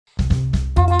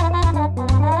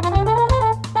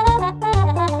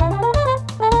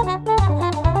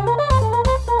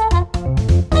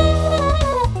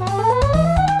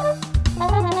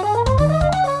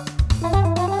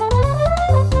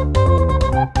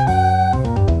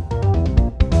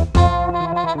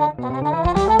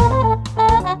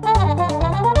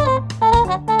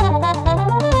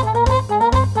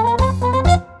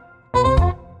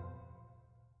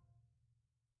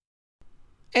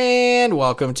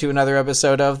welcome to another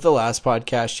episode of The Last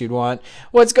Podcast You'd Want.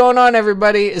 What's going on,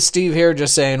 everybody? It's Steve here,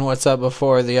 just saying what's up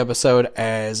before the episode,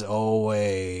 as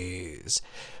always.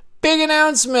 Big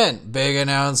announcement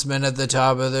at the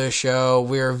top of the show.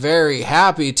 We're very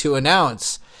happy to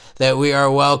announce that we are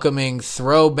welcoming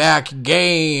Throwback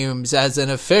Games as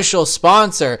an official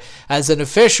sponsor, as an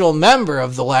official member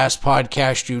of The Last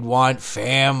Podcast You'd Want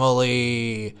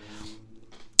family.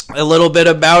 A little bit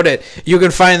about it. You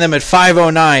can find them at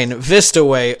 509 Vista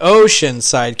Way,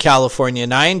 Oceanside, California,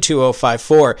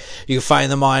 92054. You can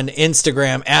find them on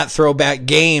Instagram at Throwback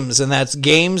Games, and that's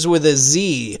games with a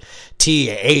Z.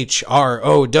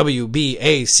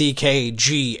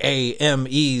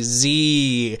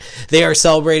 THROWBACKGAMEZ. They are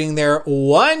celebrating their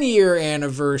 1 year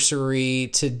anniversary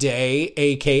today,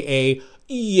 aka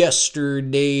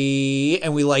yesterday,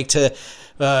 and we like to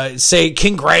say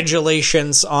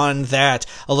congratulations on that.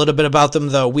 A little bit about them,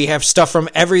 though. We have stuff from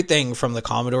everything from the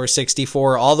Commodore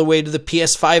 64 all the way to the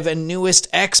PS5 and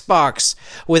newest Xbox.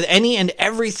 With any and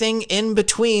everything in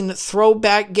between,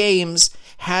 Throwback Games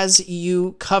has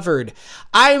you covered.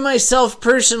 I myself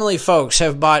personally, folks,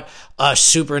 have bought a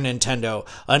Super Nintendo,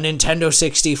 a Nintendo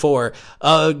 64,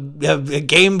 a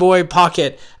Game Boy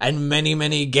Pocket, and many,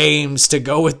 many games to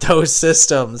go with those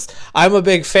systems. I'm a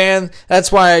big fan.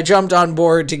 That's why I jumped on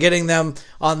board to getting them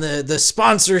on the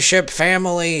sponsorship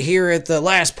family here at The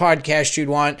Last Podcast You'd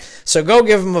Want. So go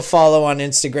give them a follow on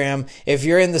Instagram. If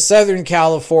you're in the Southern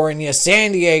California,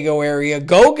 San Diego area,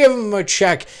 go give them a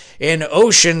check in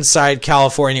Oceanside,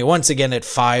 California. Once again at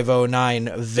 509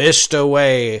 Vista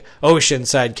Way,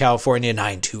 Oceanside, California,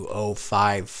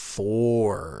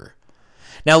 92054.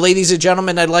 Now, ladies and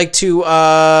gentlemen, I'd like to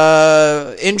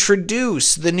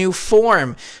introduce the new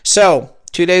form. So,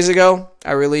 2 days ago,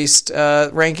 I released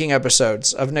ranking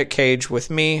episodes of Nick Cage with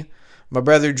me, my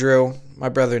brother Drew, my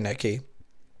brother Nicky.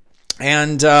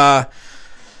 And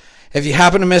if you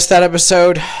happen to miss that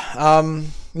episode,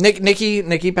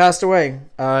 Nicky passed away.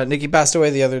 Nicky passed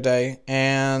away the other day,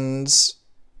 and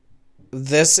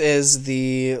this is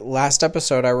the last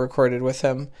episode I recorded with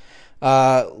him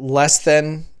less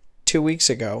than 2 weeks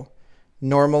ago.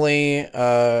 Normally,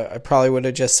 I probably would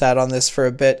have just sat on this for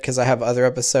a bit because I have other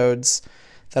episodes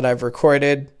that I've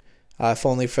recorded, if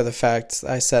only for the fact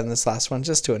I said in this last one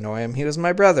just to annoy him. He was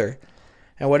my brother.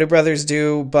 And what do brothers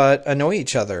do but annoy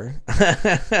each other?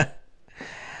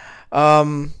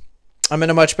 I'm in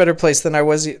a much better place than I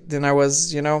was,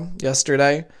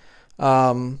 yesterday.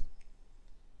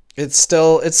 It's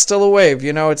still a wave,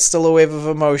 it's still a wave of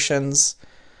emotions.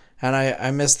 And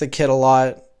I miss the kid a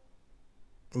lot,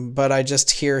 but I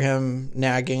just hear him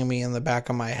nagging me in the back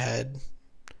of my head,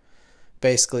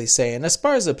 basically saying,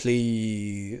 Esparza,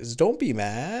 please, don't be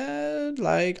mad.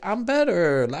 Like, I'm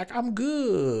better. Like, I'm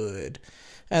good.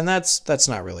 And that's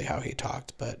not really how he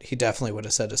talked, but he definitely would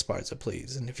have said Esparza,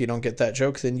 please. And if you don't get that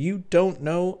joke, then you don't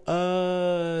know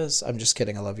us. I'm just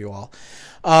kidding. I love you all.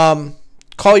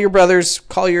 Call your brothers,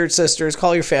 call your sisters,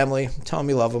 call your family. Tell them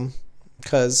you love them,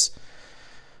 because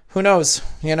who knows?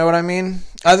 You know what I mean?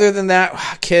 Other than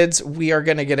that, kids, we are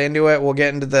going to get into it. We'll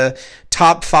get into the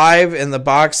top 5 in the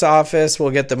box office.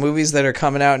 We'll get the movies that are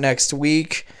coming out next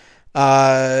week.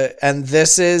 And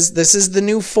this is the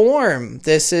new form.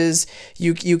 This is,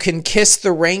 you can kiss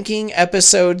the ranking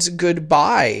episodes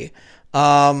goodbye.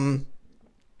 You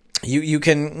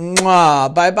can,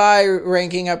 bye-bye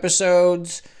ranking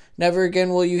episodes. Never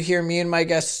again will you hear me and my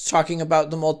guests talking about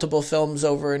the multiple films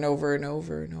over and over and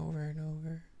over and over and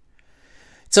over.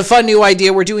 It's a fun new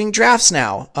idea. We're doing drafts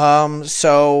now.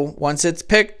 So once it's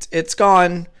picked, it's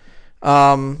gone.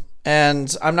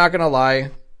 And I'm not going to lie.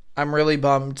 I'm really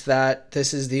bummed that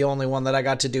this is the only one that I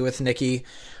got to do with Nicky.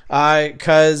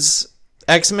 Because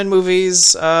X-Men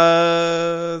movies,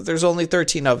 there's only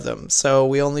 13 of them. So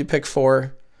we only pick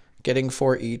 4, getting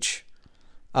 4 each.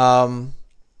 And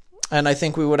I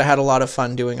think we would have had a lot of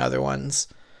fun doing other ones.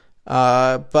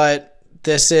 But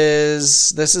this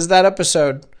is that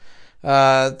episode.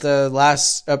 The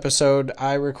last episode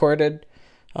I recorded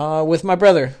with my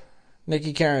brother,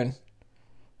 Nicky Carin.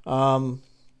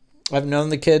 I've known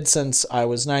the kid since I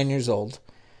was 9 years old,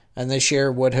 and this year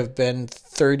would have been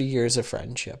 30 years of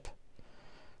friendship.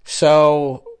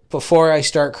 So before I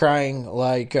start crying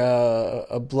like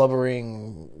a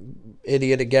blubbering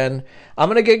idiot again, I'm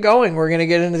going to get going. We're going to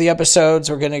get into the episodes.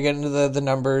 We're going to get into the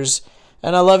numbers.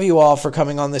 And I love you all for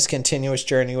coming on this continuous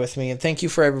journey with me. And thank you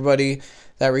for everybody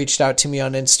that reached out to me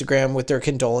on Instagram with their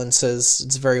condolences.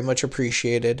 It's very much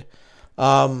appreciated.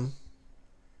 I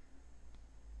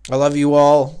love you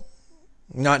all.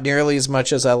 Not nearly as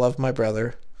much as I love my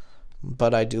brother,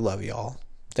 but I do love you all.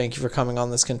 Thank you for coming on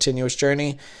this continuous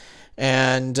journey.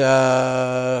 And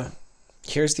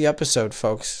Here's the episode,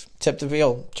 folks. Tip the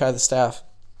veal, try the staff.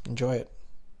 Enjoy it.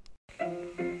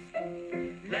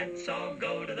 Let's all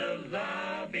go to the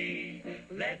lobby.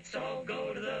 Let's all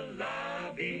go to the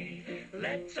lobby.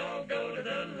 Let's all go to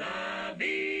the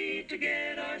lobby to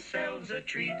get ourselves a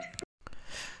treat.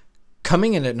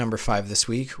 Coming in at number 5 this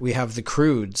week, we have The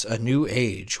Croods, A New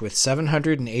Age, with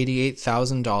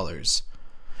 $788,000.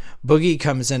 Boogie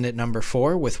comes in at number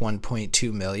 4 with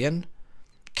 $1.2 million.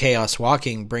 Chaos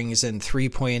Walking brings in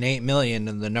 $3.8 million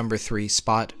in the number 3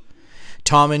 spot.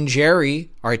 Tom and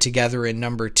Jerry are together in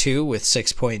number 2 with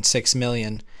 $6.6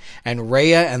 million. And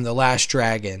Raya and the Last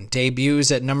Dragon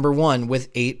debuts at number 1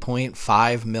 with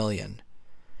 $8.5 million.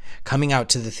 Coming out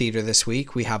to the theater this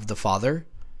week, we have The Father,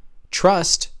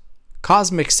 Trust,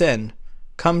 Cosmic Sin,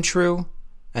 Come True,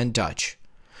 and Dutch.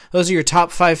 Those are your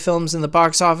top 5 films in the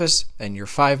box office and your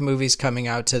 5 movies coming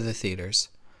out to the theaters.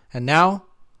 And now,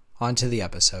 on to the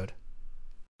episode.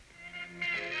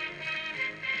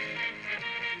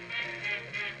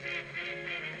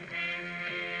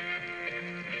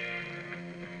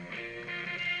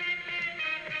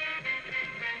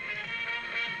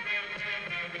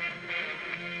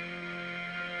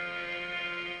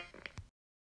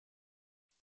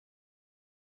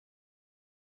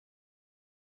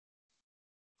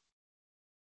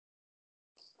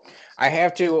 I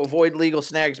have to avoid legal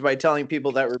snags by telling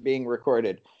people that we're being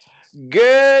recorded.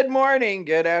 Good morning,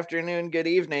 good afternoon, good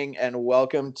evening, and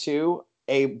welcome to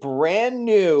a brand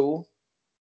new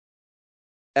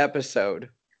episode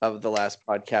of The Last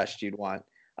Podcast You'd Want.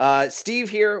 Steve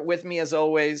here with me as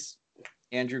always,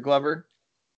 Andrew Glover.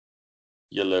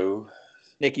 Hello.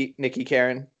 Nicky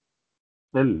Carin.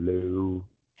 Hello.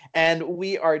 And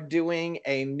we are doing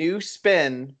a new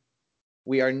spin.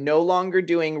 We are no longer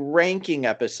doing ranking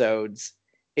episodes.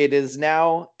 It is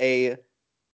now a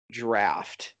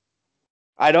draft.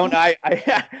 I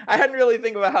hadn't really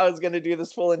think about how I was going to do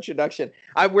this full introduction.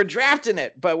 We're drafting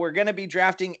it, but we're going to be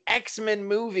drafting X-Men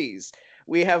movies.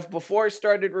 We have, before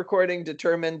started recording,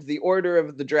 determined the order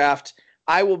of the draft.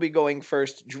 I will be going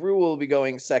first. Drew will be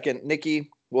going second. Nicky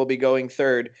will be going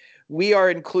third. We are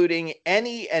including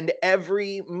any and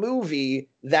every movie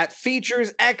that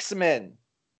features X-Men.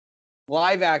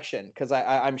 Live action, because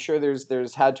I'm sure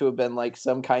there's had to have been like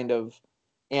some kind of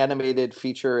animated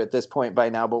feature at this point by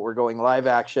now, but we're going live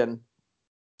action.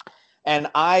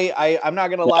 And I'm not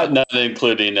gonna lie, not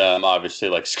including obviously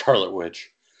like Scarlet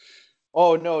Witch.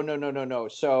 Oh no.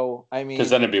 So I mean,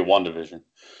 because then it'd be WandaVision.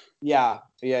 Yeah.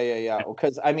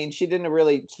 Because I mean, she didn't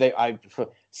really.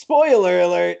 Spoiler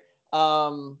alert.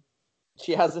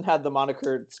 She hasn't had the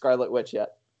moniker Scarlet Witch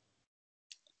yet.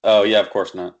 Oh yeah, of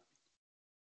course not.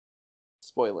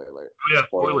 Spoiler alert. Oh yeah,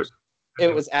 spoilers.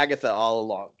 It was Agatha all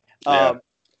along. Yeah.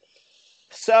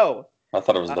 So I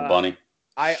thought it was the bunny.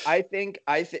 I think,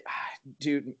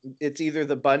 dude, it's either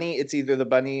the bunny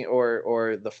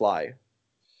or the fly.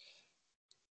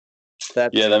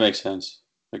 That makes sense.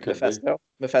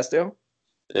 Mephisto.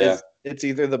 Yeah. It's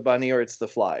either the bunny or it's the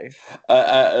fly.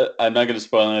 I'm not going to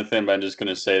spoil anything, but I'm just going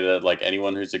to say that like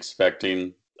anyone who's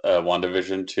expecting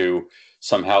WandaVision to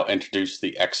somehow introduce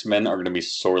the X-Men are going to be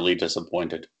sorely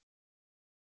disappointed.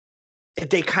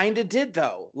 They kind of did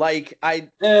though. Like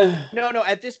no.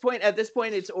 At this point,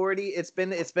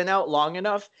 it's been out long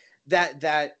enough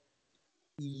that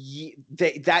is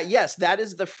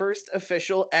the first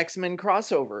official X-Men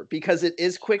crossover because it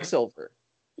is Quicksilver.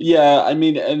 Yeah, I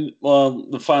mean, and well,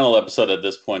 the final episode at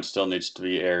this point still needs to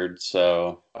be aired.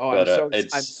 So,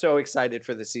 I'm so excited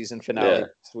for the season finale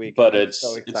next week. But it's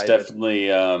definitely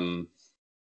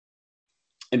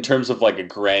in terms of like a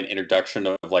grand introduction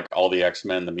of like all the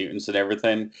X-Men, the mutants, and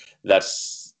everything.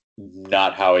 That's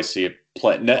not how I see it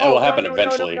play. It will happen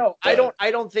eventually. No.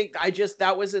 I don't think.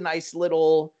 That was a nice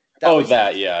little. That was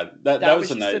a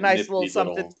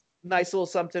nice little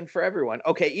something for everyone.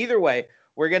 Okay, either way.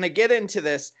 We're going to get into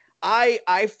this.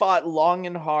 I fought long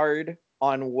and hard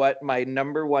on what my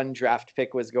number one draft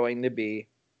pick was going to be.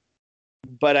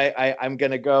 But I'm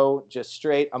going to go just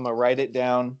straight. I'm going to write it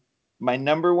down. My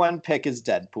number one pick is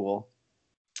Deadpool.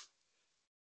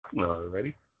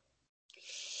 Alrighty.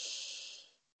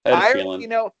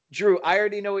 Drew, I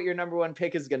already know what your number one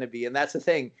pick is going to be. And that's the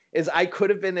thing, is I could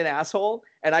have been an asshole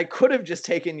and I could have just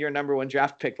taken your number one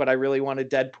draft pick, but I really wanted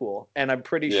Deadpool. And I'm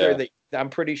pretty sure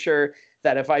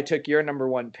that if I took your number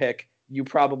one pick, you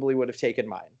probably would have taken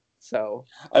mine. So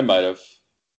I might have.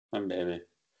 Maybe.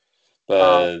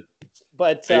 But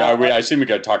I assume we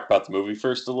got to talk about the movie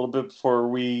first a little bit before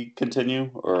we continue,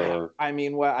 or I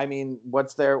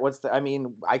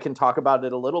can talk about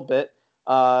it a little bit.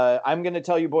 I'm going to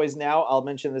tell you boys now. I'll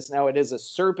mention this now. It is a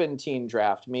serpentine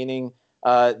draft, meaning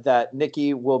that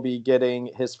Nicky will be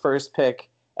getting his first pick,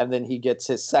 and then he gets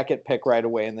his second pick right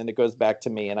away, and then it goes back to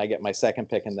me, and I get my second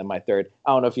pick, and then my third.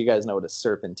 I don't know if you guys know what a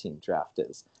serpentine draft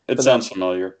is. It sounds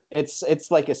familiar.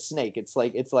 It's like a snake. It's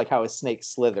like how a snake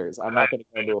slithers. I'm not going to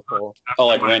go into a full. Oh,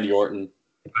 like Randy Orton.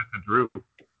 Back to Drew.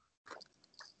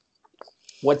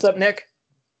 What's up, Nick?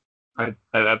 I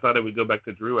thought it would go back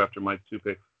to Drew after my 2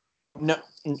 picks. No,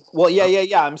 well,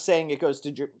 yeah. I'm saying it goes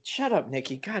to Drew. Shut up,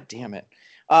 Nicky. God damn it.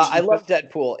 I love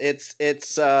Deadpool. It's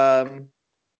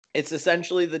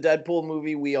essentially the Deadpool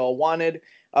movie we all wanted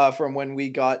from when we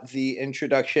got the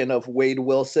introduction of Wade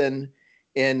Wilson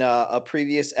in a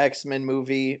previous X-Men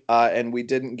movie, and we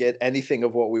didn't get anything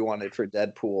of what we wanted for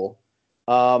Deadpool.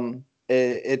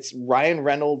 It's Ryan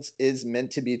Reynolds is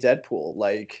meant to be Deadpool.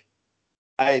 Like,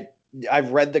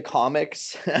 I've read the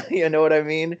comics. You know what I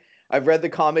mean? I've read the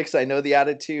comics. I know the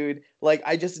attitude. Like,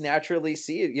 I just naturally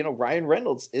see it. You know, Ryan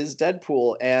Reynolds is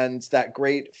Deadpool, and that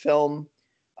great film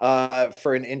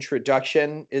for an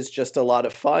introduction is just a lot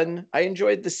of fun. I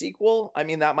enjoyed the sequel. I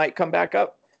mean, that might come back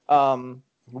up.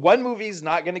 One movie's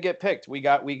not going to get picked. We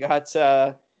got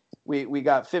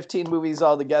 15 movies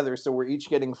all together, so we're each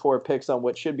getting 4 picks on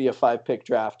what should be a 5-pick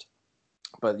draft.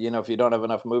 But you know, if you don't have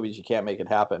enough movies, you can't make it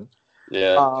happen.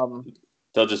 Yeah,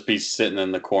 they'll just be sitting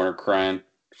in the corner crying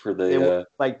for the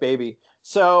like baby.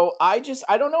 So I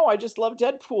don't know. I just love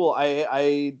Deadpool.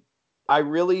 I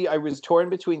was torn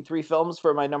between 3 films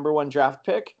for my number 1 draft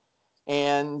pick,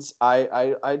 and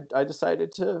I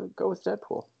decided to go with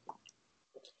Deadpool.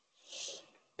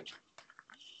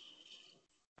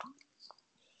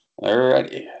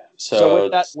 Alrighty.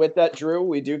 So with that, Drew,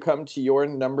 we do come to your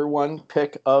number 1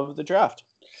 pick of the draft.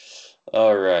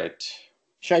 All right.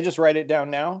 Should I just write it down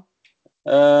now?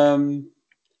 It's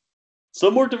a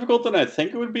little more difficult than I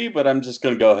think it would be, but I'm just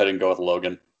going to go ahead and go with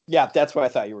Logan. Yeah, that's what I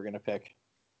thought you were going to pick.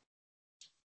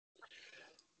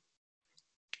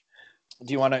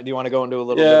 Do you want to go into a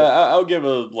little? Yeah, I'll give a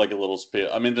little spiel.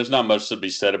 I mean, there's not much to be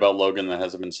said about Logan that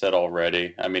hasn't been said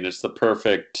already. I mean, it's the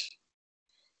perfect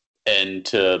end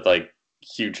to like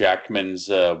Hugh Jackman's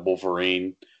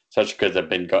Wolverine, such because you've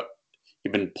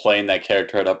been playing that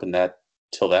character up in that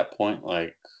till that point,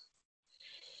 like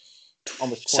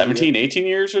almost 17, 18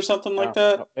 years or something like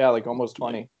that. Yeah, like almost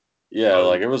 20. Yeah,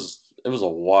 like it was a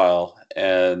while,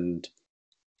 and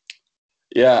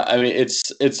yeah, I mean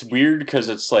it's weird because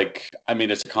it's like, I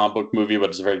mean, it's a comic book movie, but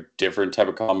it's a very different type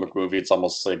of comic book movie. It's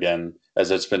almost, again,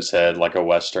 as it's been said, like a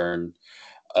Western.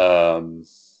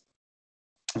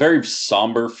 Very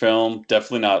somber film.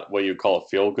 Definitely not what you call a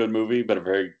feel-good movie, but a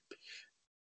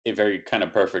very kind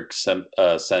of perfect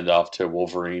send-off to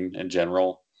Wolverine in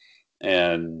general.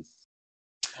 And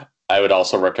I would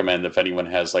also recommend, if anyone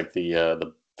has like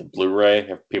the Blu-ray,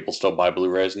 if people still buy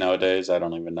Blu-rays nowadays, I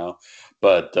don't even know,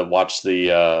 but watch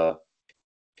the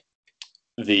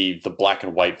black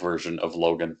and white version of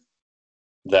Logan.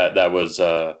 That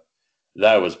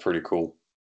was pretty cool.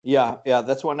 Yeah,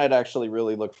 that's one I'd actually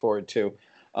really look forward to.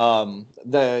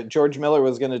 The George Miller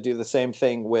was going to do the same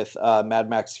thing with Mad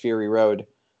Max Fury Road.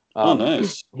 Oh,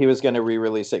 nice. He was going to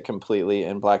re-release it completely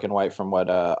in black and white, from what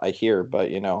I hear, but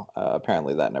you know,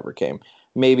 apparently that never came.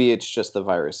 Maybe it's just the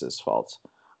virus's fault.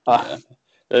 Yeah.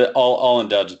 All in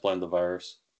doubt, just blame the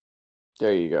virus.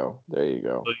 There you go. So you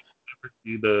never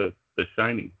see the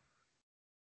Shining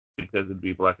because it'd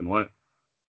be black and white.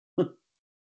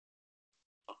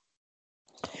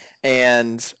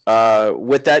 And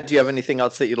with that, do you have anything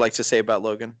else that you'd like to say about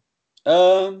Logan?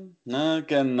 No,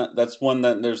 again, that's one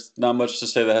that there's not much to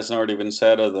say that hasn't already been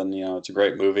said, other than, you know, it's a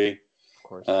great movie. Of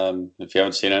course. If you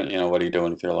haven't seen it, you know, what are you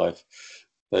doing with your life?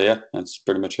 But yeah, that's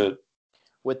pretty much it.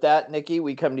 With that, Nicky,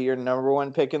 we come to your number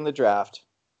 1 pick in the draft.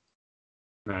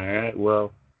 All right.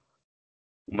 Well,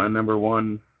 my number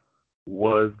 1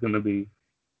 was gonna be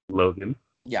Logan.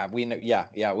 Yeah, we knew. Yeah,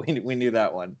 we knew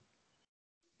that one.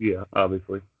 Yeah,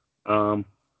 obviously. But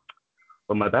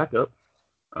my backup,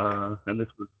 and this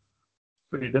was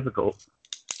pretty difficult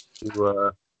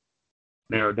to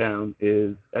narrow down,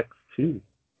 is X2.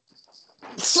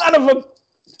 Son of a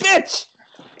bitch!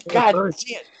 God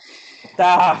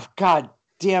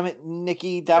damn it,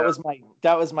 Nicky. That was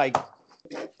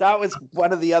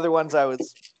one of the other ones I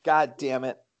was. God damn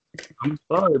it. I'm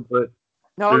sorry, but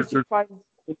no, it's fine.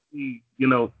 You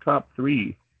know, top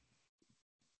 3.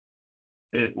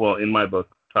 In my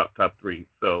book, top 3.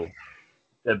 So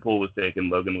Deadpool was taken,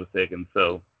 Logan was taken,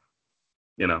 so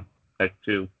you know,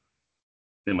 X2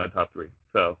 in my top 3.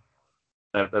 So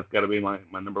that's got to be my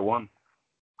number 1.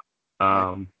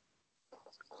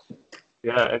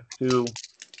 Yeah, X2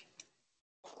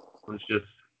 was just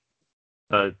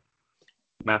a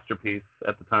masterpiece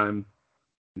at the time.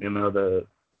 You know, the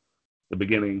the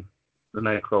beginning, the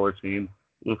Nightcrawler scene.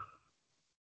 Oof,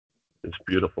 it's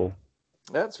beautiful.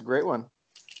 That's a great one.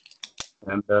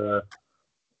 And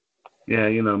yeah,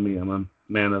 you know me, I'm a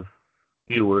man of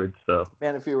few words, so.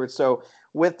 Man, if you were so.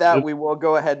 With that, we will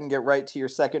go ahead and get right to your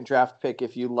second draft pick,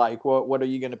 if you like. What are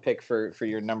you going to pick for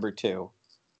your number 2?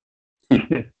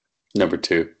 Number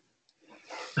 2.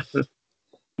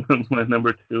 My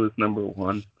number 2 is number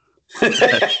 1.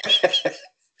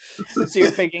 So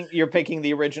you're picking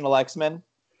the original X-Men?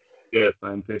 Yes,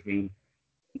 I'm picking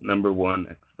number 1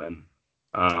 X-Men.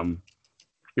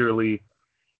 Purely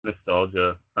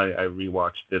nostalgia. I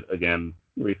rewatched it again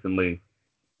recently,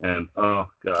 and oh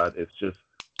god, it's just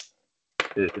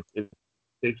it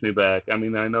takes me back. I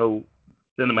mean, I know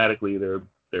cinematically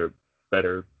they're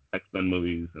better X-Men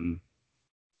movies and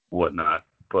whatnot,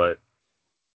 but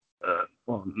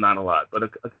well, not a lot, but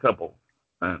a couple,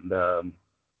 and I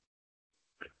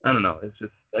don't know. It's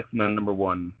just X-Men number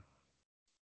 1.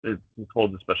 It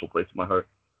holds a special place in my heart.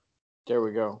 There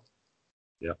we go.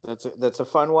 Yeah, that's a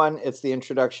fun one. It's the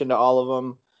introduction to all of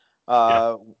them.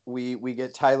 Yeah. We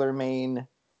get Tyler Mane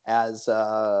as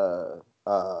I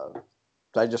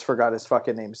just forgot his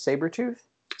fucking name. Sabretooth?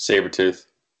 Sabretooth.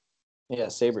 Yeah,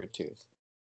 Sabretooth.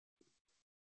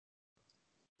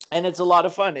 And it's a lot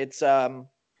of fun. It's got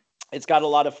a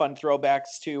lot of fun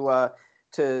throwbacks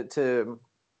to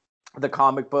the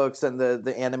comic books and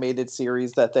the animated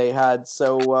series that they had.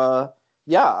 So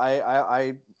yeah,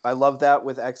 I love that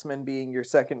with X-Men being your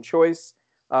second choice.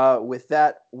 With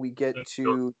that, we get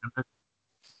to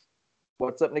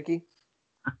what's up, Nicky?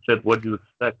 Said, what do you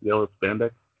expect? Yellow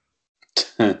spandex?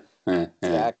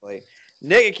 Exactly.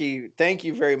 Nicky, thank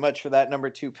you very much for that number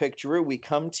 2 pick. Drew, we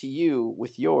come to you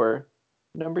with your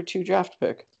number 2 draft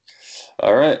pick.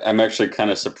 All right. I'm actually kind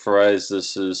of surprised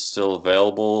this is still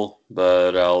available,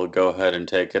 but I'll go ahead and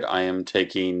take it. I am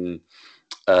taking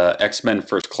X-Men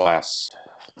First Class.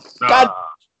 God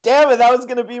damn it, that was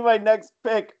going to be my next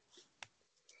pick.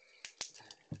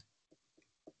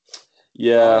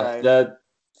 Yeah, right. that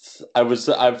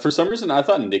I for some reason I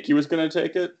thought Nicky was going to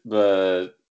take it, but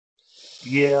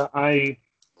yeah, I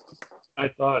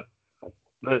thought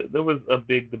there was a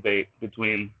big debate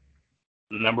between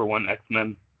the number 1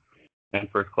 X-Men and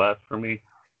First Class for me,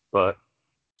 but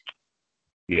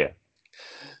yeah.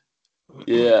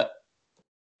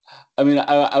 I mean,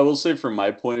 I will say from my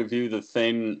point of view, the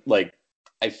thing, like,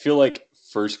 I feel like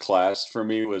First Class for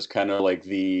me was kind of like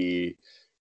the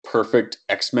perfect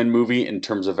X-Men movie in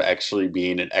terms of actually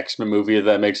being an X-Men movie, if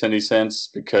that makes any sense,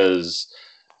 because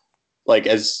like,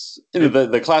 as you know,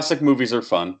 the classic movies are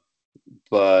fun,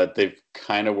 but they've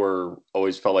kind of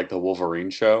always felt like the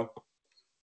Wolverine show.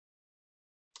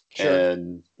 Sure.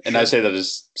 And I say that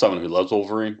as someone who loves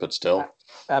Wolverine, but still.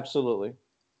 Absolutely.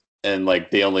 And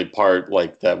like the only part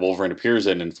like that Wolverine appears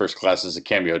in First Class is a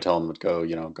cameo telling them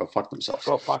to go fuck themselves.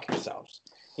 Go fuck yourselves.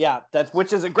 Yeah,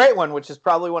 which is a great one, which is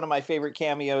probably one of my favorite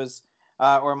cameos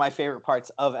or my favorite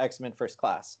parts of X-Men First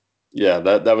Class. Yeah,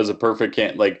 that was a perfect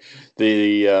like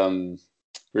the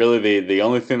really the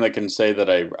only thing I can say that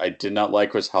I did not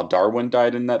like was how Darwin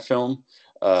died in that film.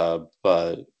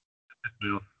 But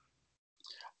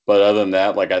other than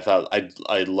that, like I thought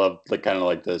I loved like kind of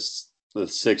like this the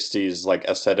 60s like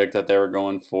aesthetic that they were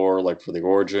going for, like for the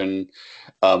origin.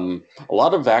 A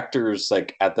lot of actors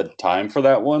like at the time for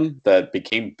that one that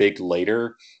became big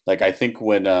later. Like I think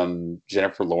when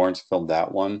Jennifer Lawrence filmed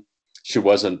that one, she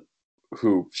wasn't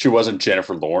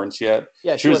Jennifer Lawrence yet.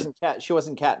 Yeah, she wasn't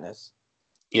Katniss.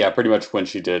 Yeah, pretty much when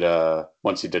she did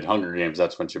once she did Hunger Games,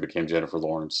 that's when she became Jennifer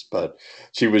Lawrence. But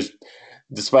she was,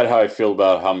 despite how I feel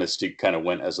about how Mystique kind of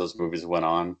went as those movies went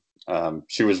on,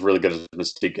 she was really good as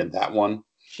Mystique in that one.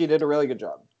 She did a really good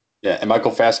job. Yeah, and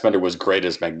Michael Fassbender was great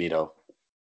as Magneto.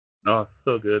 Oh,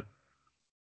 so good.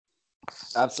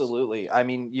 Absolutely. I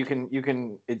mean, you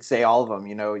can say all of them.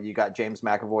 You know, you got James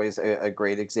McAvoy's a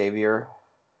great Xavier,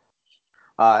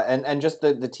 and just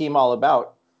the team all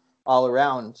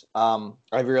around.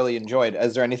 I've really enjoyed.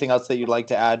 Is there anything else that you'd like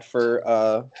to add for?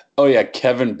 Oh yeah,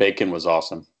 Kevin Bacon was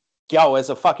awesome. Yo, as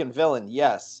a fucking villain,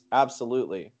 yes,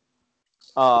 absolutely.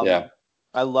 Yeah,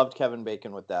 I loved Kevin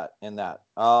Bacon with that in that.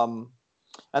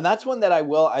 And that's one that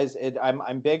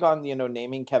I'm big on,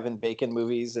 naming Kevin Bacon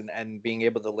movies and being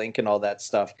able to link and all that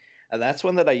stuff. And that's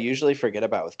one that I usually forget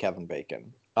about with Kevin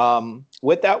Bacon.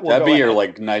 With that, that'd be your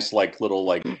like nice like little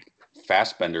like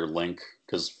Fassbender link,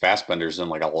 because Fassbender's in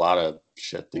like a lot of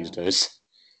shit these days.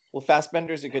 Well,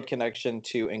 Fassbender's a good connection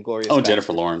to Inglourious. Oh,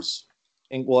 Jennifer Lawrence.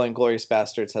 Inglourious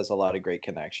Basterds has a lot of great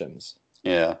connections.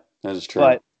 Yeah, that is true.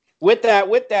 But with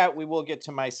that, we will get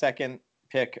to my second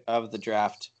pick of the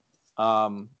draft.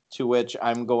 To which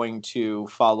I'm going to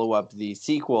follow up the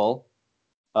sequel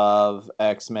of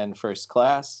X-Men First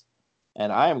Class,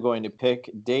 and I am going to pick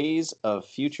Days of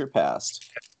Future Past.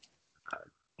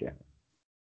 Yeah.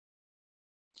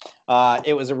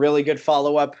 It was a really good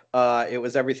follow-up. It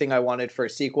was everything I wanted for a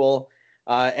sequel,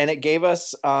 and it gave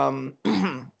us some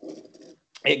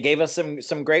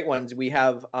great ones. We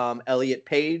have Elliot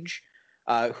Page,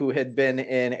 who had been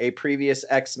in a previous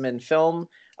X-Men film,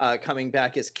 coming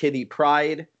back as Kitty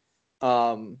Pryde.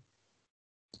 And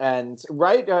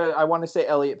I want to say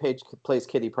Elliot Page plays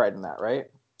Kitty Pryde in that, right?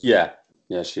 Yeah,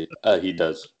 he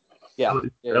does. Yeah.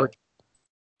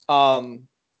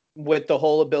 With the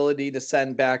whole ability to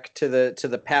send back to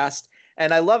the past,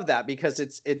 and I love that because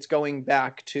it's going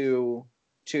back to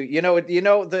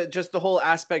the whole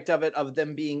aspect of it, of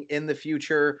them being in the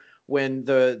future when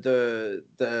the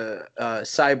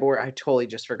cyborg, I totally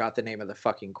just forgot the name of the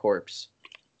fucking corpse.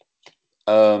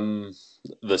 The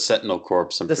Sentinel Corps.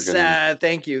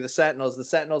 Thank you. The Sentinels. The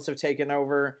Sentinels have taken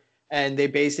over, and they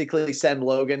basically send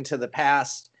Logan to the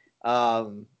past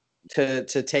to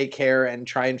take care and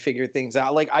try and figure things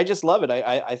out. Like, I just love it.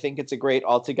 I think it's a great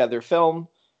altogether film,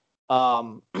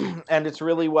 and it's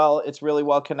really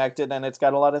well connected, and it's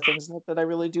got a lot of things in it that I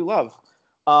really do love.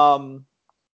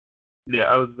 Yeah,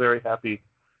 I was very happy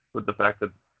with the fact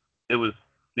that it was,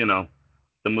 the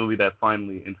movie that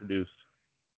finally introduced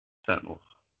Sentinels,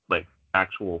 like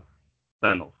actual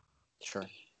Sentinels. Sure.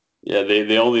 Yeah,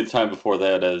 the only time before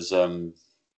that is a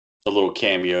little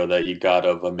cameo that you got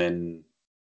of him in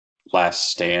Last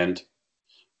Stand,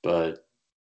 but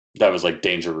that was like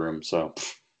Danger Room, so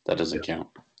that doesn't count.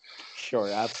 Sure,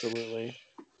 absolutely.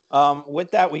 With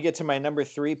that, we get to my number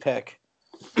 3 pick,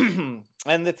 and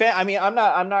I'm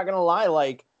not gonna lie,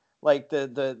 like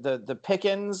the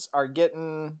pickings are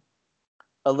getting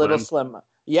a little slim.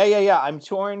 Yeah. I'm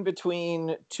torn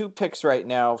between 2 picks right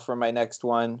now for my next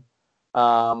one.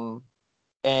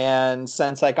 And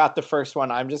since I got the first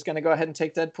one, I'm just going to go ahead and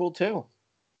take Deadpool 2.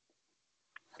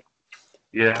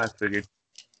 Yeah, I figured.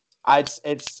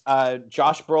 It's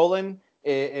Josh Brolin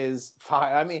is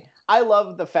fine. I mean, I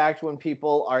love the fact when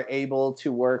people are able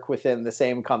to work within the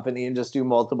same company and just do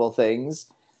multiple things.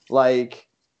 Like,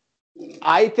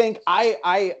 I think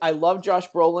I love Josh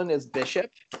Brolin as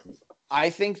Bishop. I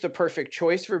think the perfect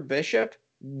choice for Bishop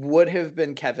would have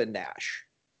been Kevin Nash.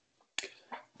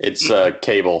 It's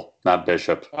Cable, not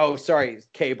Bishop. Oh, sorry,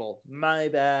 Cable. My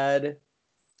bad.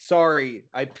 Sorry,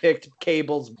 I picked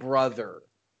Cable's brother.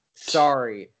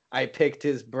 Sorry, I picked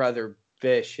his brother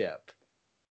Bishop.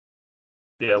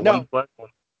 Yeah, no, one black one.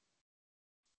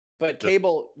 But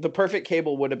Cable, the perfect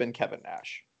Cable would have been Kevin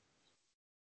Nash.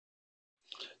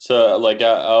 So, like,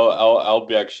 I'll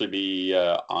be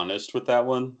honest with that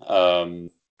one.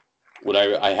 What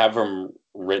I have them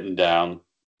written down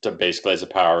to basically as a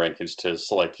power rankings to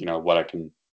select, what I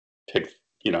can pick,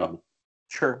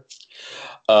 Sure.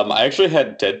 I actually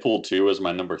had Deadpool 2 as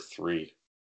my number 3,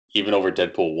 even over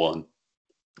Deadpool 1.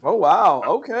 Oh, wow.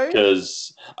 Okay.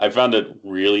 Because I found it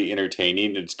really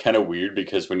entertaining. It's kind of weird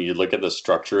because when you look at the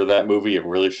structure of that movie, it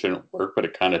really shouldn't work, but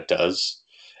it kind of does.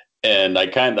 And I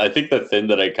think the thing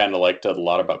that I kind of liked a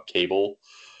lot about Cable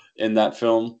in that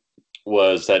film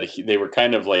was that they were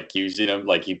kind of like using him,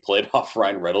 like he played off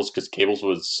Ryan Reynolds because Cables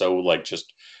was so like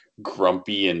just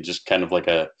grumpy and just kind of like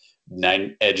a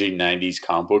edgy 90s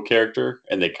comic book character,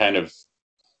 and they kind of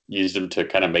used him to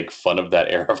kind of make fun of that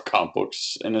era of comic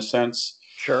books in a sense.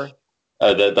 Sure.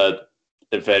 That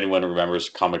if anyone remembers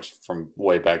comics from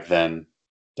way back then,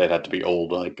 they'd have to be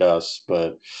old like us,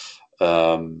 but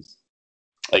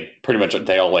like pretty much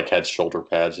they all like had shoulder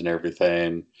pads and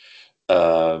everything,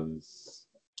 and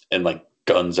like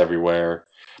guns everywhere.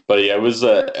 But yeah, it was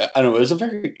I don't know, it was a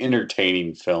very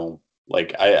entertaining film.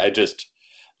 Like I just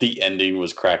the ending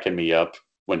was cracking me up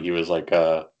when he was like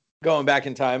going back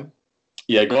in time.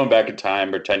 Yeah, going back in time,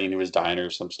 pretending he was dying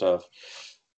or some stuff.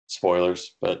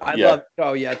 Spoilers, but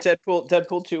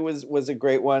Deadpool 2 was a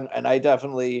great one, and I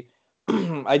definitely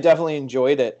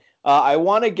enjoyed it. I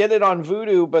want to get it on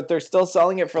Vudu, but they're still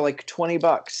selling it for like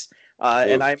 $20.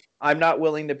 And I'm not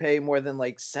willing to pay more than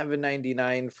like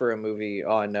 $7.99 for a movie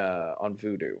on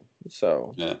Vudu.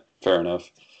 So yeah, fair enough.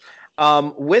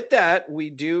 With that, we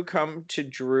do come to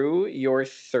Drew, your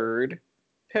 3rd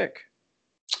pick.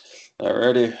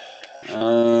 Alrighty.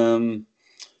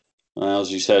 Well,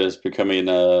 as you said, it's becoming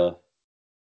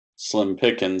slim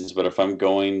pickings. But if I'm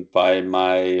going by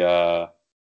my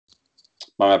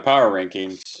my power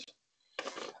rankings,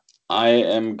 I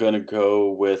am gonna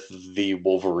go with the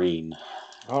Wolverine.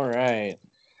 All right.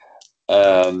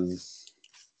 The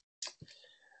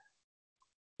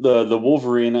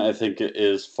Wolverine, I think,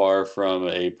 is far from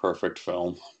a perfect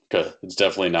film. It's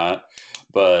definitely not,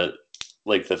 but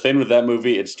like the thing with that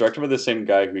movie, it's directed by the same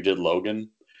guy who did Logan,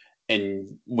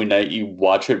 and you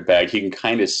watch it back, you can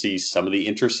kind of see some of the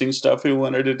interesting stuff he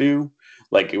wanted to do.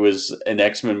 Like it was an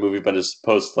X-Men movie, but as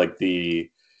opposed to like the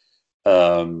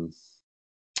um,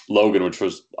 Logan, which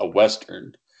was a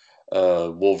Western,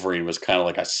 Wolverine was kind of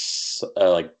like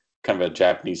like kind of a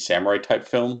Japanese samurai type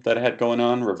film that it had going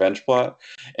on, revenge plot,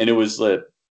 and it was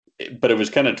but it was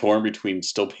kind of torn between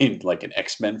still being like an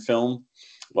X-Men film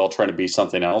while trying to be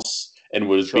something else, and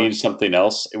was Sure. being something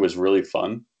else. It was really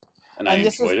fun, and I And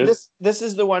enjoyed it. this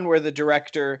is the one where the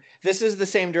director. This is the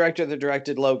same director that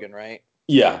directed Logan, right?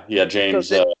 Yeah, So James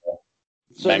this,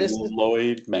 so this is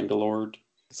Mangalord.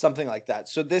 something like that.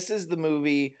 So this is the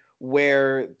movie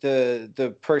where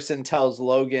the person tells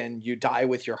Logan, "You die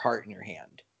with your heart in your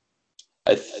hand."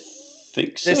 I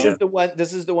think so. This is the one.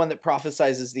 This is the one that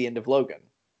prophesizes the end of Logan.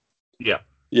 Yeah.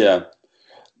 Yeah,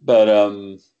 but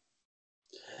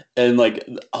and like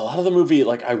a lot of the movie,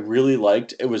 like I really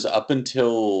liked. It was up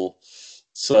until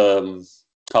some.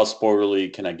 How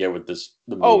spoilerly can I get with the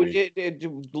movie?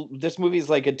 This movie is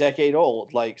like a decade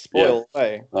old. Like Yeah. spoil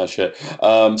away. Oh shit.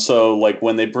 So like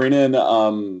when they bring in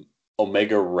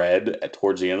Omega Red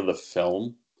towards the end of the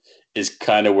film is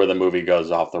kind of where the movie goes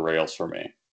off the rails for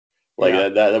me. Like Yeah.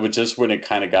 that was just when it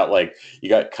kind of got like you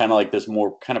got kind of like this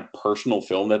more kind of personal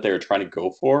film that they were trying to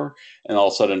go for, and all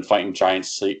of a sudden fighting giant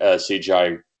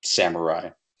CGI samurai.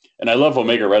 And I love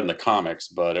Omega Red in the comics,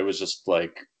 but it was just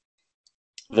like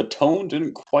the tone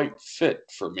didn't quite fit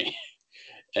for me,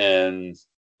 and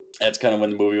that's kind of when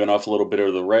the movie went off a little bit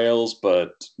of the rails.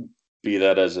 But be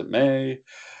that as it may,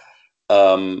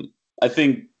 I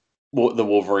think the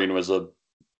Wolverine was a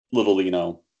little,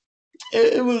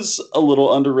 it was a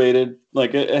little underrated.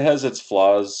 Like it has its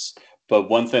flaws, but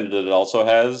one thing that it also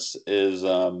has is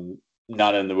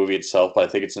not in the movie itself, but I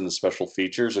think it's in the special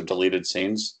features or deleted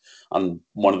scenes on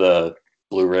one of the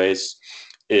Blu-rays.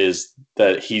 Is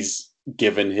that he's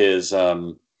given his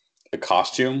a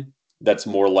costume that's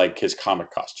more like his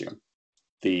comic costume,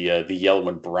 the yellow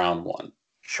and brown one.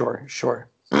 Sure.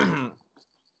 I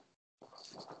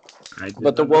did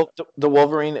But not know. the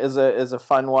Wolverine is a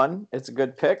fun one. It's a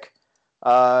good pick.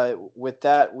 With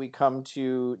that, we come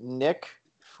to Nick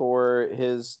for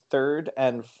his third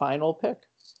and final pick.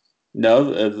 No,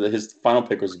 his final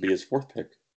pick was to be his fourth pick.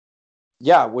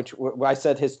 Yeah, which I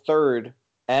said his third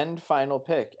and final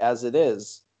pick, as it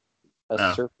is a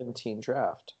Oh. serpentine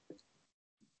draft.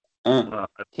 Uh,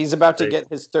 He's about to Say- get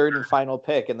his third and final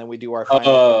pick, and then we do our final.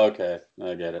 oh, okay,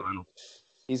 I get it. Final.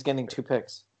 He's getting 2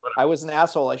 picks. I was an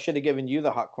asshole. I should have given you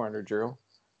the hot corner, Drew.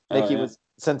 Nicky yeah. was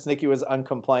since Nicky was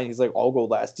uncompliant. He's like, I'll go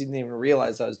last. He didn't even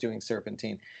realize I was doing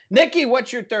serpentine. Nicky,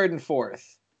 what's your third and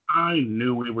fourth? I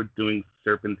knew we were doing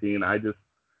Serpentine. I just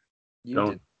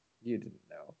You didn't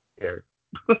know. cared.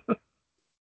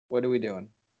 What are we doing?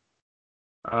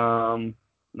 All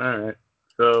right.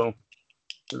 So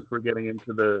since we're getting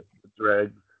into the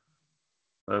dregs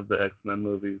of the X-Men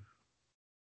movies,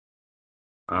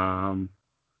 I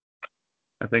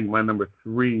think my number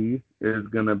 3 is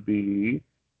gonna be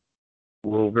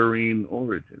Wolverine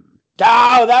Origins.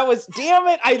 Oh, that was damn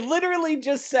it! I literally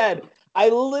just said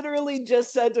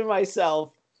to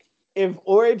myself, if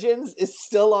Origins is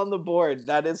still on the board,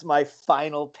 that is my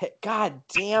final pick. God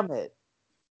damn it!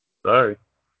 Sorry.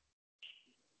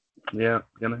 Yeah,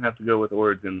 gonna have to go with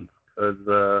Origins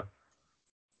because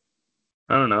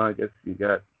I don't know. I guess you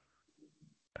got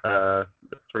the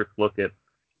first look at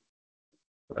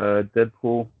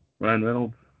Deadpool, Ryan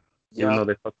Reynolds. Even though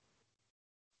they fucked.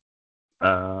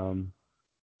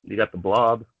 You got the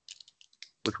Blob,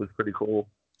 which was pretty cool.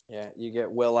 Yeah, you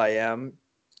get Will.i.am.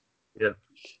 Yeah.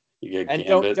 You get And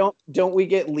Gambit. don't we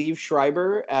get Liev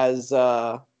Schreiber as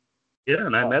Yeah,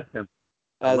 and I met him.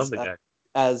 I love the guy.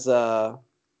 as a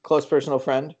close personal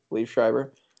friend, Liev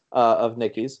Schreiber, of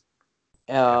Nicky's.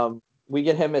 We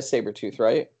get him as Sabretooth,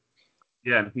 right?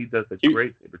 Yeah, and he does a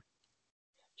great saber.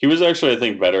 He was actually, I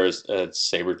think, better at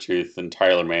Sabretooth than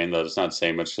Tyler Mane, though. It's not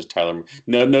saying much, just Tyler.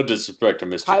 No disrespect to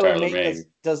Mr. Tyler Mane.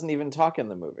 Doesn't even talk in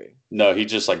the movie. No, he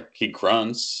just he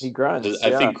grunts. He grunts.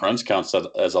 I think grunts counts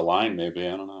as a line, maybe.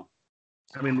 I don't know.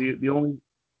 I mean, the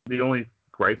only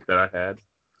gripe that I had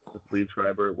with Liev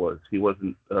Schreiber was he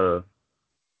wasn't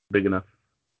big enough.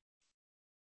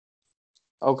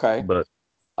 Okay. But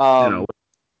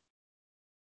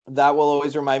that will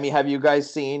always remind me. Have you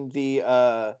guys seen the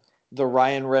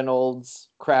Ryan Reynolds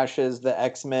crashes the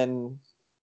X-Men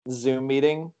Zoom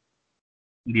meeting?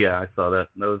 Yeah, I saw that.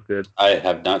 That was good. I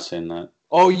have not seen that.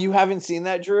 Oh, you haven't seen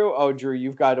that, Drew? Oh, Drew,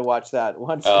 you've got to watch that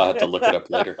once. I'll have to look it up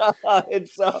later.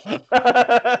 It's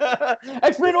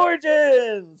X-Men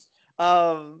Origins.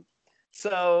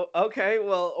 So okay,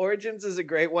 well, Origins is a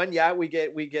great one. Yeah, we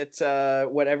get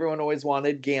what everyone always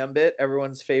wanted, Gambit,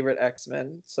 everyone's favorite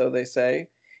X-Men, so they say.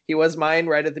 He was mine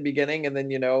right at the beginning, and then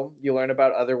you learn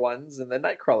about other ones, and then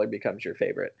Nightcrawler becomes your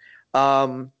favorite.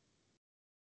 Um,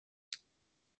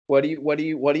 what are you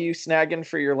snagging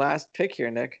for your last pick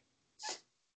here, Nick?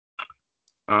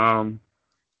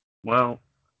 Well,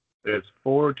 there's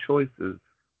 4 choices,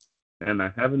 and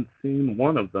I haven't seen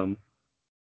one of them,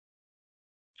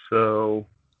 so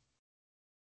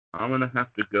I'm gonna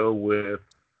have to go with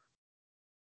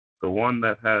the one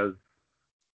that has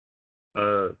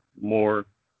more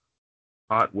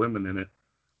hot women in it.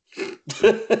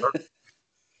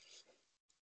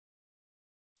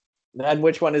 And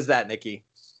which one is that, Nicky?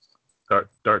 Dark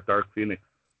Phoenix.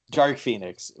 Dark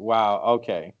Phoenix. Wow.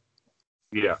 Okay.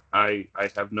 Yeah, I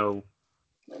have no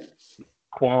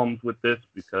qualms with this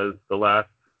because the last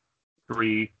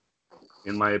 3,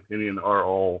 in my opinion, are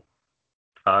all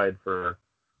tied for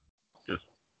just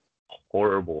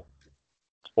horrible.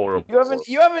 You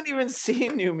haven't even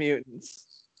seen New Mutants.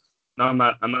 No, I'm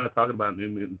not talking about New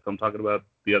Mutants. I'm talking about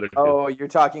the other 2. Oh, you're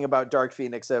talking about Dark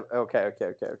Phoenix. Okay.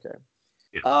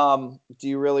 Yeah. Do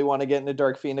you really want to get into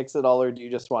Dark Phoenix at all, or do you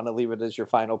just want to leave it as your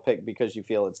final pick because you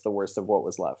feel it's the worst of what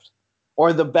was left?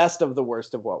 Or the best of the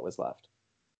worst of what was left?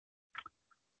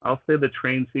 I'll say the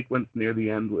train sequence near the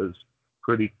end was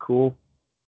pretty cool.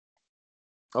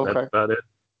 Okay. That's about it.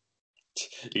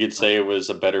 You could say it was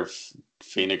a better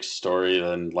Phoenix story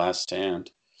than Last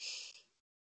Stand.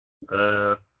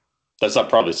 That's not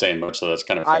probably saying much, so that's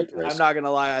kind of I'm not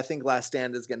gonna lie. I think Last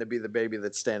Stand is gonna be the baby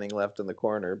that's standing left in the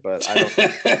corner, but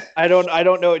I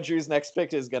don't know what Drew's next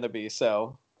pick is gonna be.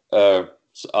 So, so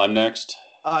I'm next.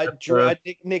 Drew,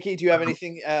 Nikki, do you have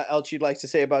anything else you'd like to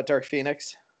say about Dark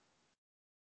Phoenix?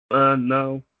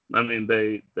 No. I mean,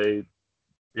 they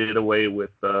did away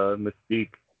with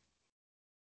Mystique.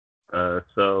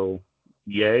 So,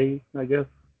 yay, I guess.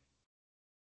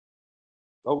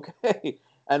 Okay.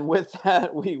 And with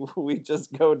that, we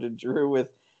just go to Drew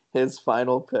with his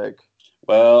final pick.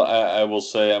 Well, I will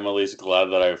say I'm at least glad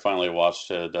that I finally watched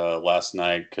it last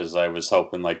night because I was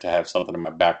hoping to have something in my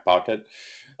back pocket,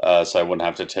 so I wouldn't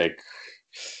have to take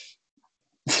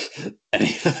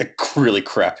any of the really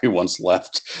crappy ones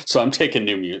left. So I'm taking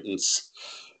New Mutants.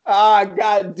 Ah,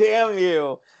 god damn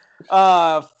you!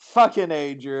 Fucking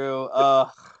A, Drew.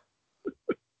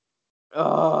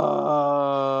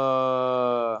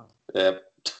 Yep.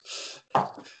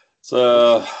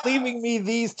 So leaving me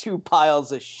these 2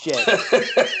 piles of shit.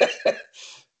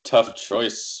 Tough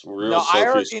choice. I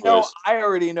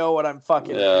already know what I'm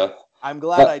fucking. Yeah. I'm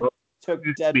glad I took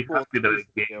Deadpool. Be happy that I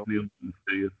gave New Mutants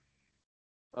to you.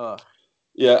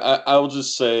 Yeah, I will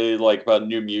just say about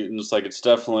New Mutants, it's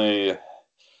definitely.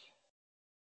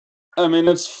 I mean,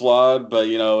 it's flawed, but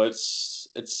it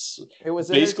was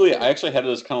basically. I actually had it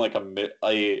as kind of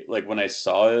when I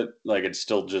saw it, I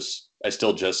still just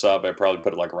saw it. But I probably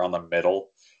put it around the middle.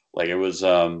 It was.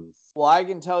 Well, I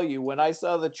can tell you when I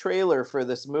saw the trailer for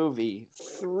this movie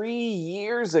 3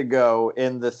 years ago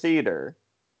in the theater.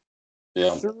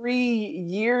 Yeah. 3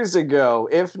 years ago,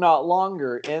 if not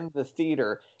longer, in the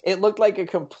theater, it looked like a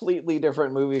completely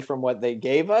different movie from what they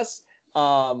gave us.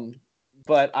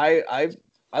 But I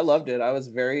loved it. I was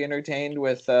very entertained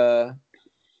with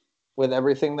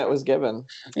everything that was given.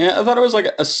 Yeah, I thought it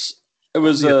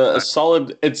was a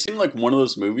solid. It seemed like one of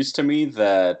those movies to me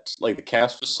that the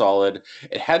cast was solid.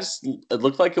 It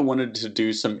looked like it wanted to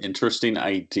do some interesting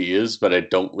ideas, but I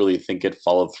don't really think it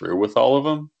followed through with all of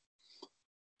them.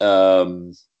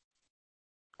 And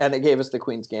it gave us the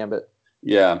Queen's Gambit.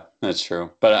 Yeah, that's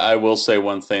true. But I will say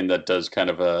one thing that does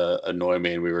kind of annoy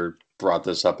me, and we brought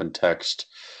this up in text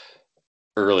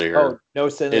earlier. Oh, no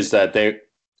Sinister. Is that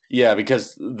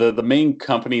because the main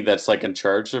company that's in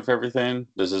charge of everything.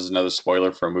 This is another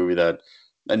spoiler for a movie that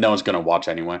no one's going to watch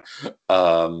anyway.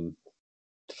 But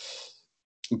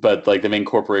the main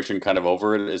corporation kind of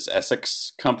over it is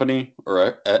Essex Company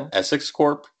or Essex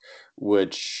Corp,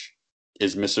 which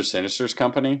is Mr. Sinister's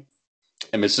company.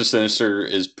 And Mr. Sinister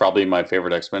is probably my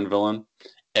favorite X-Men villain.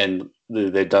 And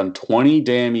they've done 20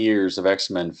 damn years of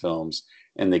X-Men films,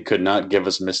 and they could not give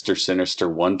us Mr. Sinister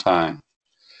one time.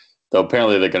 Though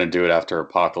apparently they're going to do it after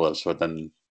Apocalypse, but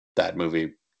then that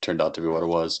movie turned out to be what it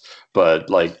was. But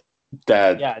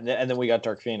that. Yeah, and then we got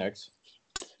Dark Phoenix.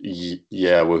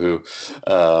 Yeah, woohoo.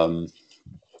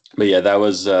 But yeah, that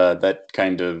was that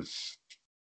kind of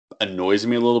annoys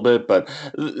me a little bit. But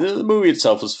the movie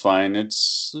itself was fine.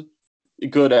 It's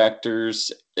good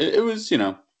actors. It was,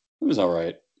 it was all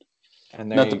right. And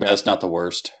not the best, not the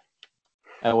worst.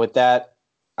 And with that,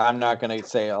 I'm not going to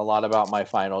say a lot about my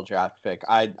final draft pick.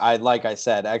 I like I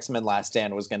said, X-Men Last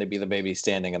Stand was going to be the baby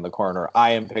standing in the corner.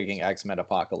 I am picking X-Men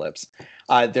Apocalypse.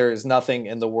 There is nothing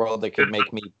in the world that could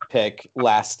make me pick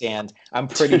Last Stand. I'm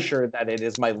pretty sure that it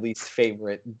is my least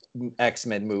favorite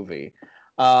X-Men movie.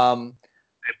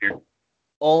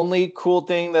 Only cool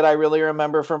thing that I really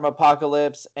remember from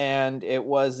Apocalypse, and it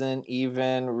wasn't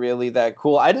even really that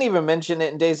cool. I didn't even mention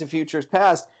it in Days of Futures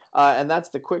Past, and that's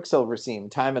the Quicksilver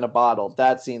scene, Time in a Bottle.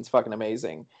 That scene's fucking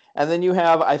amazing. And then you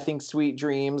have, I think, Sweet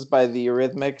Dreams by the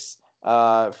Eurythmics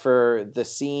for the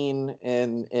scene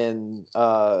in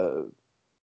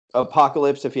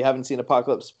Apocalypse. If you haven't seen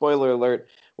Apocalypse, spoiler alert,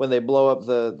 when they blow up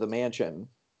the mansion.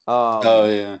 Oh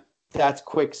yeah. That's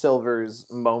Quicksilver's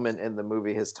moment in the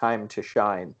movie, his time to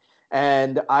shine.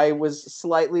 And I was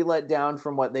slightly let down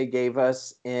from what they gave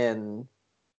us in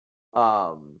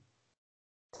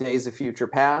Days of Future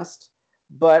Past,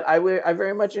 but I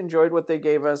very much enjoyed what they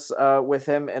gave us with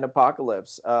him in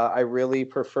Apocalypse. I really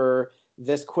prefer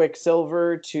this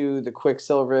Quicksilver to the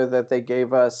Quicksilver that they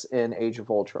gave us in Age of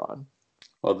Ultron.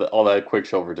 Well, all that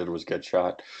Quicksilver did was get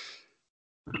shot.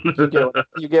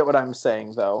 You get what I'm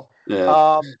saying, though.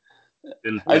 Yeah.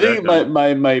 I think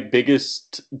my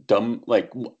biggest dumb,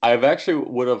 like, I've actually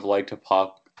would have liked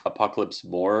Apocalypse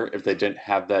more if they didn't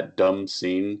have that dumb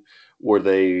scene where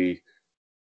they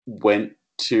went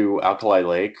to Alkali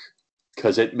Lake,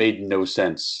 because it made no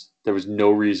sense. There was no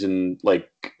reason,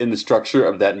 like, in the structure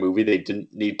of that movie, they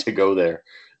didn't need to go there.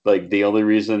 Like, the only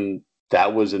reason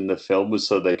that was in the film was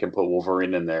so they can put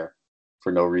Wolverine in there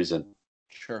for no reason.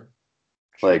 Sure.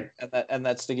 Like, and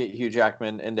that's to get Hugh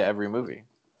Jackman into every movie.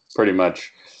 Pretty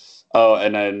much. Oh,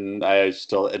 and then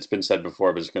it's been said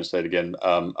before, but I'm just going to say it again.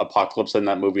 Apocalypse in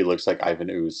that movie looks like Ivan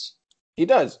Ooze. He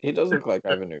does. He does look like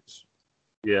Ivan Ooze.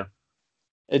 Yeah.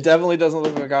 It definitely doesn't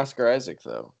look like Oscar Isaac,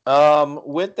 though.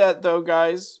 With that, though,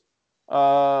 guys,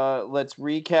 let's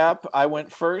recap. I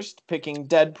went first, picking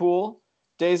Deadpool,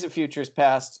 Days of Futures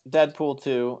Past, Deadpool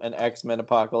 2, and X-Men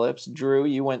Apocalypse. Drew,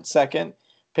 you went second,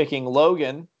 picking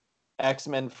Logan,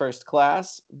 X-Men First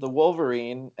Class, The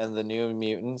Wolverine, and the New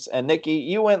Mutants. And Nicky,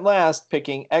 you went last,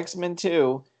 picking X-Men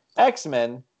 2,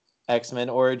 X-Men, X-Men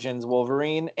Origins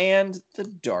Wolverine, and The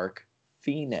Dark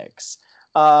Phoenix.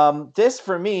 This,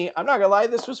 for me, I'm not gonna lie,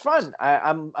 this was fun.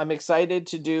 I'm excited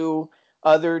to do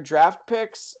other draft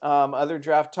picks, other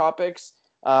draft topics.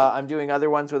 I'm doing other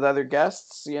ones with other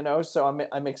guests, so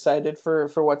I'm excited for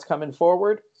what's coming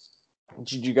forward.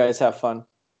 Did you guys have fun?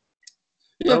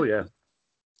 Yeah. Oh yeah.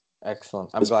 Excellent.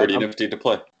 It's pretty nifty to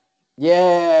play.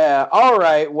 Yeah. All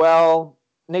right. Well,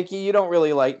 Nicky, you don't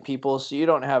really like people, so you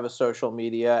don't have a social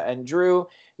media. And Drew,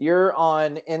 you're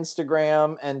on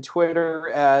Instagram and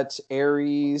Twitter at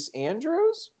Aries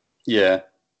Andrews. Yeah.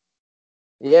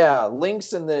 Yeah.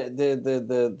 Links in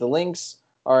the links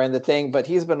are in the thing, but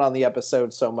he's been on the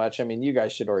episode so much. I mean, you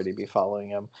guys should already be following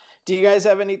him. Do you guys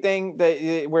have anything that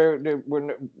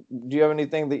do you have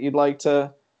anything that you'd like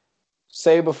to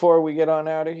say before we get on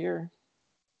out of here?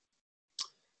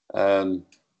 Damn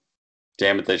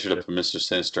it, they should have put Mr.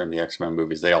 Sinister in the X-Men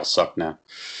movies. They all suck now.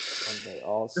 And they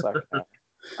all suck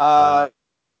now.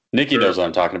 Nicky knows what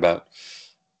I'm talking about.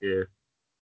 Yeah.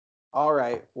 All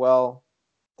right. Well,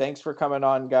 thanks for coming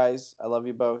on, guys. I love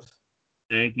you both.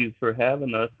 Thank you for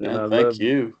having us. Yeah, thank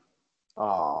you.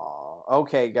 Oh,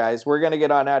 okay, guys. We're going to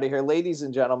get on out of here. Ladies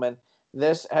and gentlemen,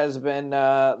 this has been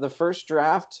the first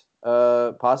draft,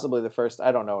 possibly the first,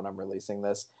 I don't know when I'm releasing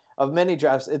this, of many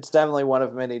drafts. It's definitely one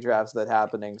of many drafts that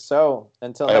happening. So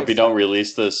until I hope you don't time,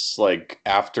 release this like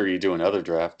after you do another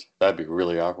draft. That'd be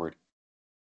really awkward.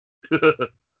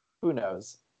 who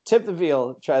knows? Tip the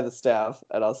veal, try the staff,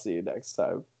 and I'll see you next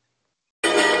time.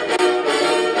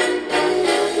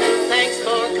 Thanks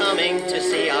for coming to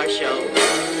see our show.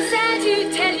 Sad to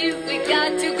tell you we've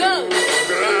got to go.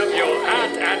 Grab your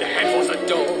hat and head for the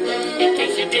door. In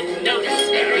case you didn't notice,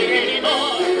 there ain't any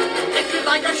more. If you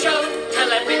like our show,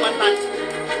 tell everyone but.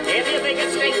 If you think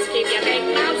it stinks, keep your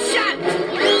big mouth shut.